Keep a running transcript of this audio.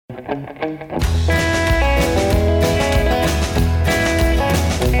Hello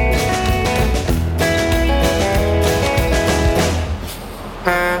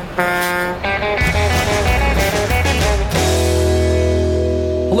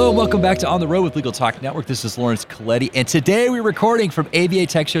and welcome back to On the Road with Legal Talk Network. This is Lawrence Coletti, and today we're recording from ABA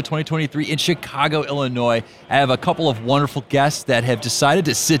Tech Show 2023 in Chicago, Illinois. I have a couple of wonderful guests that have decided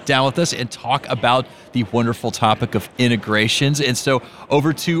to sit down with us and talk about the wonderful topic of integrations. And so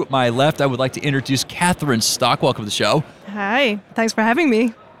over to my left, I would like to introduce Catherine Stock. Welcome to the show. Hi, thanks for having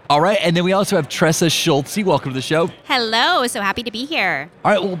me. All right, and then we also have Tressa Schultze. Welcome to the show. Hello, so happy to be here.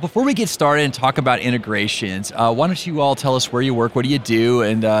 All right, well, before we get started and talk about integrations, why don't you all tell us where you work, what do you do,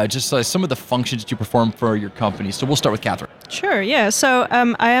 and just some of the functions that you perform for your company. So we'll start with Catherine. Sure, yeah. So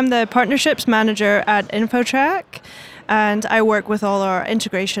I am the Partnerships Manager at InfoTrack, and I work with all our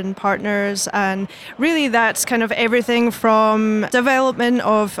integration partners, and really that's kind of everything from development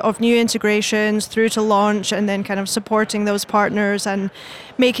of new integrations through to launch, and then kind of supporting those partners and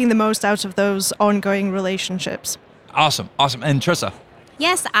making the most out of those ongoing relationships. Awesome. And Tressa?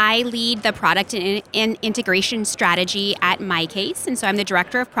 Yes, I lead the product and integration strategy at MyCase, and so I'm the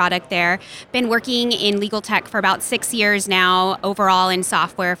director of product there. Been working in legal tech for about 6 years now, overall in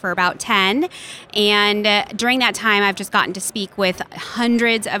software for about 10. And during that time, I've just gotten to speak with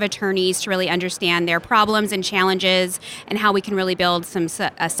hundreds of attorneys to really understand their problems and challenges and how we can really build some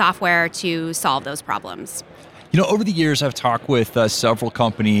software to solve those problems. You know, over the years, I've talked with several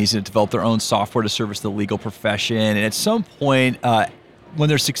companies that develop their own software to service the legal profession. And at some point, when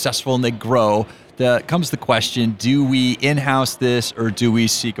they're successful and they grow, comes the question, do we in-house this or do we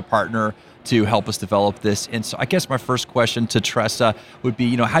seek a partner to help us develop this? And so I guess my first question to Tressa would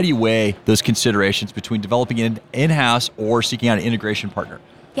be, how do you weigh those considerations between developing it in-house or seeking out an integration partner?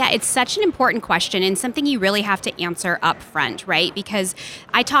 Yeah, it's such an important question and something you really have to answer up front, right? Because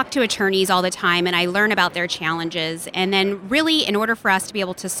I talk to attorneys all the time and I learn about their challenges. And then really, in order for us to be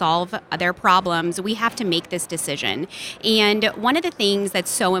able to solve their problems, we have to make this decision. And one of the things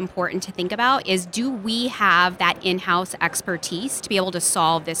that's so important to think about is, do we have that in-house expertise to be able to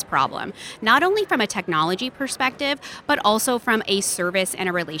solve this problem? Not only from a technology perspective, but also from a service and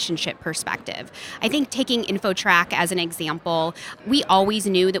a relationship perspective. I think taking InfoTrack as an example, we always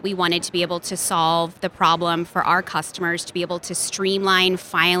knew that we wanted to be able to solve the problem for our customers to be able to streamline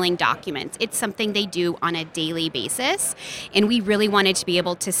filing documents. It's something they do on a daily basis, and we really wanted to be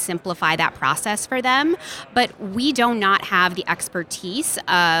able to simplify that process for them. But we do not have the expertise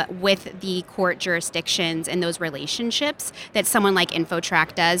with the court jurisdictions and those relationships that someone like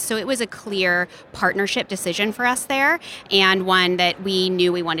InfoTrack does. So it was a clear partnership decision for us there, and one that we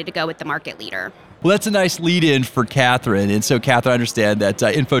knew we wanted to go with the market leader. Well, that's a nice lead-in for Catherine. And so, Catherine, I understand that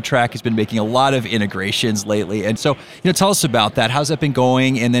InfoTrack has been making a lot of integrations lately. And so, tell us about that. How's that been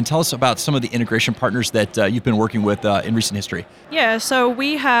going? And then tell us about some of the integration partners that you've been working with in recent history. Yeah, so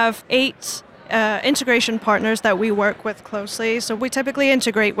we have 8 integration partners that we work with closely. So we typically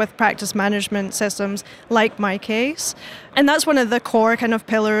integrate with practice management systems like MyCase. And that's one of the core kind of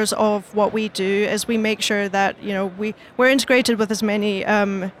pillars of what we do, is we make sure that, we're integrated with as many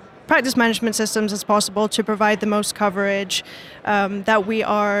practice management systems as possible to provide the most coverage, that we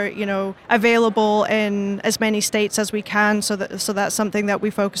are, available in as many states as we can. So that's something that we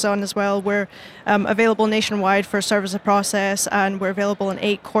focus on as well. We're available nationwide for service of process, and we're available in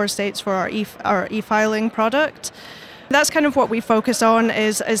 8 core states for our e-filing product. That's kind of what we focus on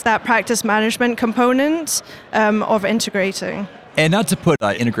is that practice management component of integrating. And not to put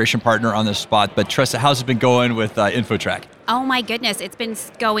an integration partner on the spot, but Tressa, how's it been going with InfoTrack? Oh my goodness, it's been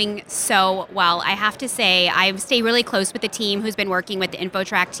going so well. I have to say, I stay really close with the team who's been working with the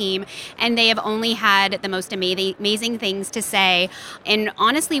InfoTrack team, and they have only had the most amazing things to say. And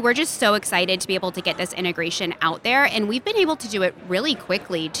honestly, we're just so excited to be able to get this integration out there, and we've been able to do it really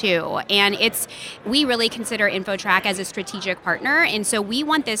quickly too. And we really consider InfoTrack as a strategic partner, and so we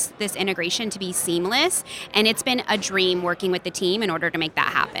want this integration to be seamless, and it's been a dream working with the team in order to make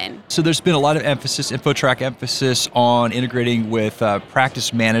that happen. So there's been a lot of InfoTrack emphasis on integrating with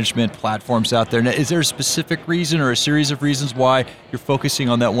practice management platforms out there. Now, is there a specific reason or a series of reasons why you're focusing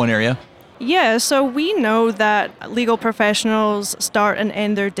on that one area? Yeah, so we know that legal professionals start and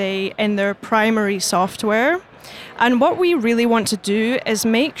end their day in their primary software. And what we really want to do is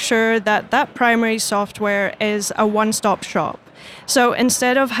make sure that primary software is a one-stop shop. So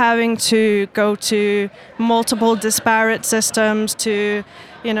instead of having to go to multiple disparate systems to,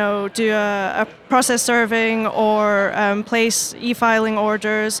 do a process serving or place e-filing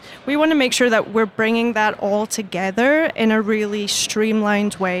orders, we want to make sure that we're bringing that all together in a really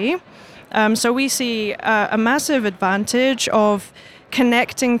streamlined way. So we see a massive advantage of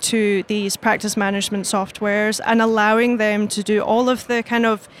connecting to these practice management softwares and allowing them to do all of the kind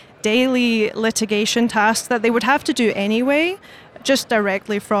of daily litigation tasks that they would have to do anyway, just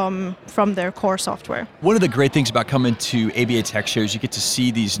directly from their core software. One of the great things about coming to ABA Tech Shows, you get to see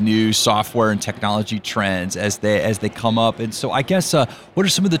these new software and technology trends as they come up. And so I guess, what are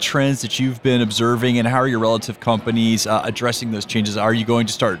some of the trends that you've been observing, and how are your relative companies addressing those changes? Are you going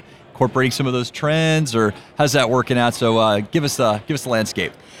to start incorporating some of those trends, or how's that working out? So give us the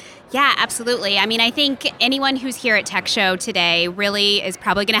landscape. Yeah, absolutely. I mean, I think anyone who's here at Tech Show today really is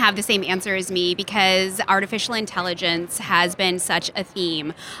probably going to have the same answer as me, because artificial intelligence has been such a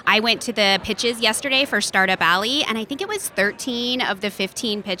theme. I went to the pitches yesterday for Startup Alley, and I think it was 13 of the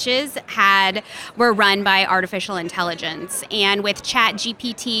 15 pitches were run by artificial intelligence. And with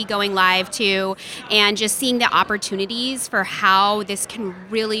ChatGPT going live too, and just seeing the opportunities for how this can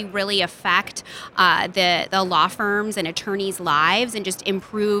really, really affect the law firms and attorneys' lives, and just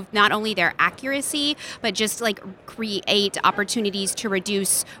improve not only their accuracy, but just like create opportunities to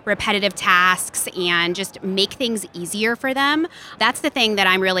reduce repetitive tasks and just make things easier for them. That's the thing that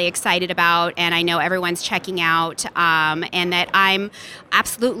I'm really excited about, and I know everyone's checking out, and that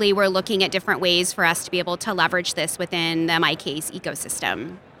we're looking at different ways for us to be able to leverage this within the MyCase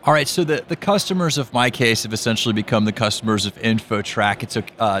ecosystem. All right, so the customers of MyCase have essentially become the customers of InfoTrack. And so,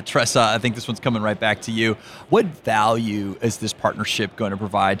 Tressa, I think this one's coming right back to you. What value is this partnership going to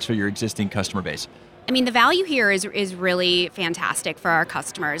provide to your existing customer base? I mean, the value here is really fantastic for our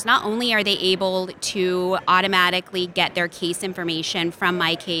customers. Not only are they able to automatically get their case information from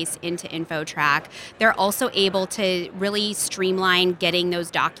MyCase into InfoTrack, they're also able to really streamline getting those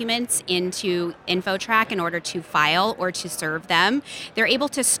documents into InfoTrack in order to file or to serve them. They're able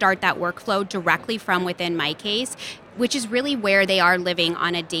to start that workflow directly from within MyCase, which is really where they are living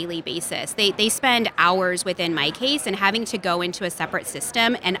on a daily basis. They spend hours within MyCase, and having to go into a separate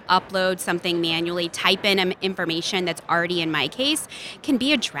system and upload something manually, type in information that's already in MyCase, can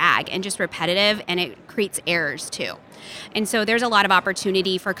be a drag and just repetitive, and it creates errors too. And so there's a lot of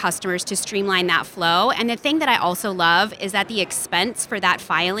opportunity for customers to streamline that flow. And the thing that I also love is that the expense for that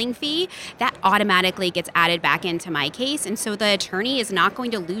filing fee, that automatically gets added back into MyCase. And so the attorney is not going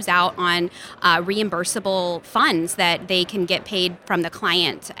to lose out on reimbursable funds that they can get paid from the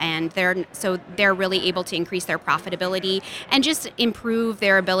client. And they're really able to increase their profitability and just improve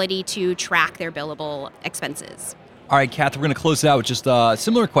their ability to track their billable expenses. All right, Kath, we're going to close it out with just a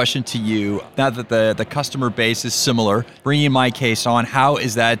similar question to you. Now that the customer base is similar, bringing MyCase on, how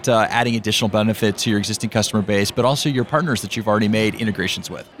is that adding additional benefit to your existing customer base, but also your partners that you've already made integrations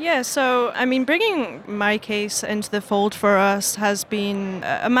with? Yeah, so, I mean, bringing MyCase into the fold for us has been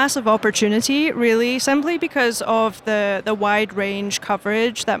a massive opportunity, really, simply because of the wide range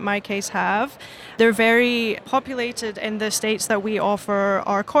coverage that MyCase have. They're very populated in the states that we offer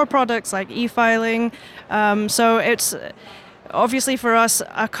our core products like e-filing. So it's obviously for us,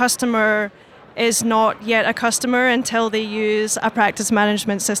 a customer is not yet a customer until they use a practice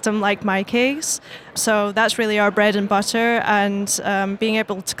management system like MyCase. So that's really our bread and butter, and being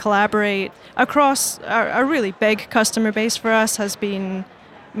able to collaborate across a really big customer base for us has been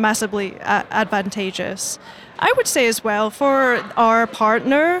massively advantageous. I would say as well, for our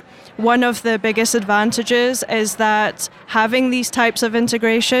partner, one of the biggest advantages is that having these types of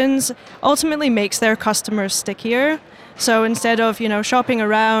integrations ultimately makes their customers stickier. So instead of, shopping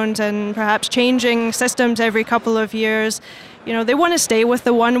around and perhaps changing systems every couple of years, they want to stay with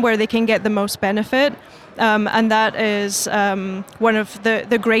the one where they can get the most benefit. And that is one of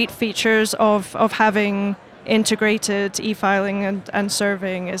the great features of having integrated e-filing and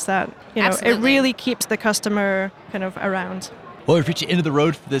serving, is that it really keeps the customer kind of around. Well, we've reached the end of the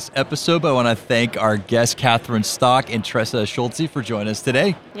road for this episode, but I want to thank our guests, Catherine Stock and Tressa Schulze, for joining us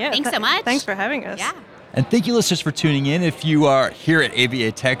today. Yeah, thanks so much. Thanks for having us. Yeah. And thank you, listeners, for tuning in. If you are here at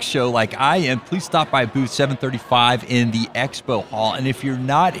ABA Tech Show like I am, please stop by booth 735 in the Expo Hall. And if you're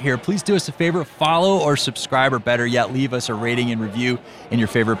not here, please do us a favor, follow or subscribe, or better yet, leave us a rating and review in your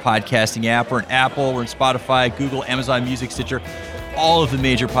favorite podcasting app. We're in Apple, we're in Spotify, Google, Amazon Music, Stitcher, all of the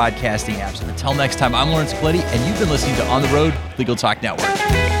major podcasting apps. And until next time, I'm Lawrence Coletti, and you've been listening to On the Road Legal Talk Network.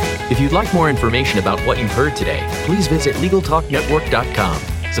 If you'd like more information about what you've heard today, please visit LegalTalkNetwork.com.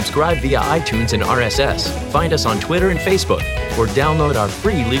 Subscribe via iTunes and RSS, find us on Twitter and Facebook, or download our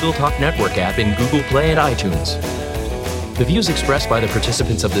free Legal Talk Network app in Google Play and iTunes. The views expressed by the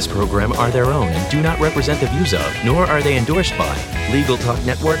participants of this program are their own and do not represent the views of, nor are they endorsed by, Legal Talk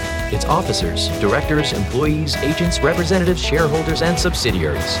Network, its officers, directors, employees, agents, representatives, shareholders, and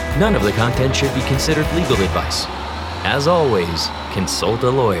subsidiaries. None of the content should be considered legal advice. As always, consult a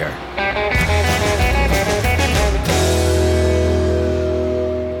lawyer.